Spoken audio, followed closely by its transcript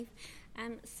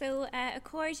A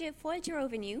cóide fáilte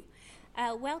óviniu.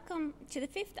 Welcome to the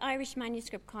 5th Irish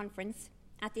Manuscript Conference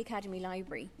at the Academy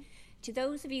Library. To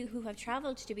those of you who have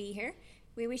travelled to be here,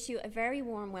 we wish you a very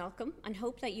warm welcome and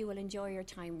hope that you will enjoy your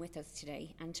time with us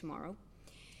today and tomorrow.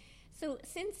 So,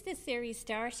 since this series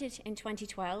started in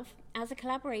 2012 as a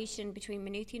collaboration between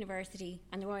Maynooth University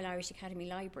and the Royal Irish Academy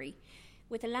Library,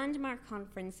 with a landmark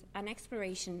conference and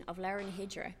exploration of Leabhar na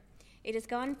Hidre, it has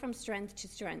gone from strength to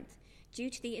strength due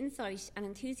to the insight and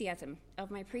enthusiasm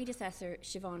of my predecessor,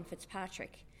 Siobhan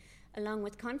Fitzpatrick, along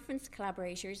with conference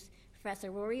collaborators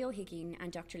Professor Rory O'Higgins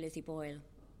and Dr. Lizzie Boyle.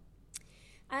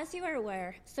 As you are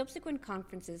aware, subsequent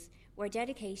conferences were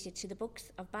dedicated to the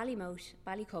books of Ballymote,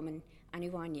 Ballycummin and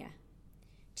Uania.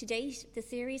 To date, the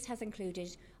series has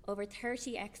included over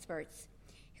 30 experts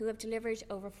who have delivered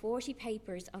over 40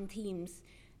 papers on themes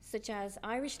such as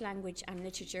Irish language and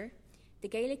literature, the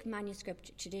Gaelic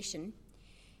manuscript tradition,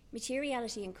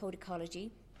 materiality and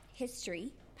codicology,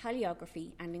 history,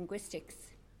 paleography and linguistics.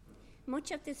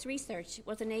 Much of this research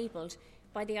was enabled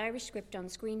by the Irish Script on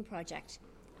Screen project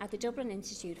at the Dublin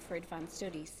Institute for Advanced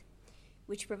Studies,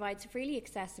 which provides freely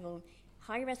accessible,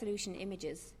 high-resolution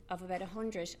images of about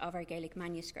 100 of our Gaelic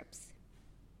manuscripts.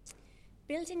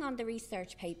 Building on the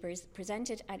research papers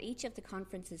presented at each of the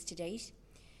conferences to date,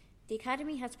 the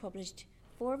Academy has published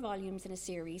 4 volumes in a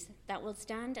series that will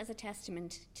stand as a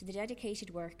testament to the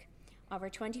dedicated work of our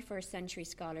 21st century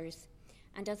scholars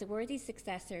and as a worthy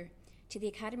successor to the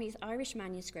Academy's Irish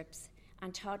manuscripts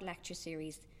and Todd Lecture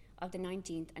series of the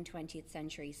 19th and 20th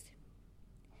centuries.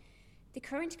 The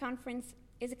current conference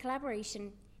is a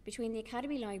collaboration between the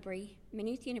Academy Library,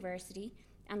 Maynooth University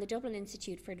and the Dublin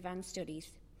Institute for Advanced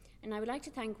Studies, and I would like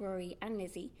to thank Rory and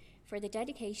Lizzie for the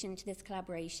dedication to this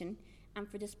collaboration and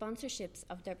for the sponsorships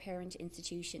of their parent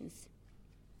institutions.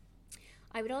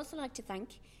 I would also like to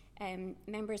thank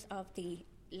members of the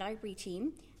library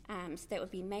team, so that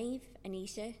would be Maeve,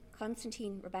 Anita,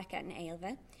 Constantine, Rebecca and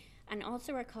Ailva, and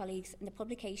also our colleagues in the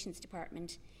Publications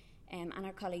Department and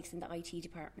our colleagues in the IT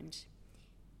Department.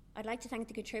 I'd like to thank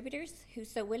the contributors who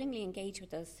so willingly engage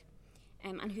with us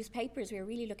and whose papers we are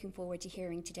really looking forward to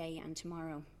hearing today and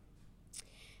tomorrow.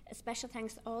 A special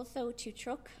thanks also to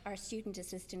Truck, our student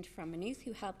assistant from Maynooth,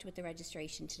 who helped with the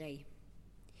registration today.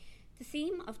 The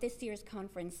theme of this year's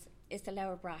conference is the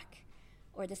Leabhar Breac,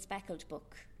 or the Speckled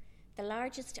Book, the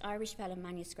largest Irish vellum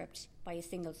manuscript by a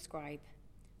single scribe.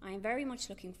 I am very much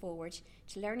looking forward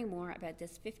to learning more about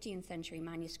this 15th century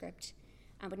manuscript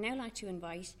and would now like to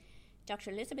invite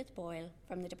Dr. Elizabeth Boyle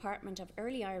from the Department of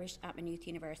Early Irish at Maynooth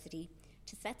University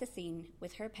to set the scene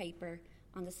with her paper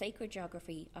on the sacred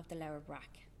geography of the Leabhar Breac.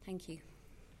 Thank you.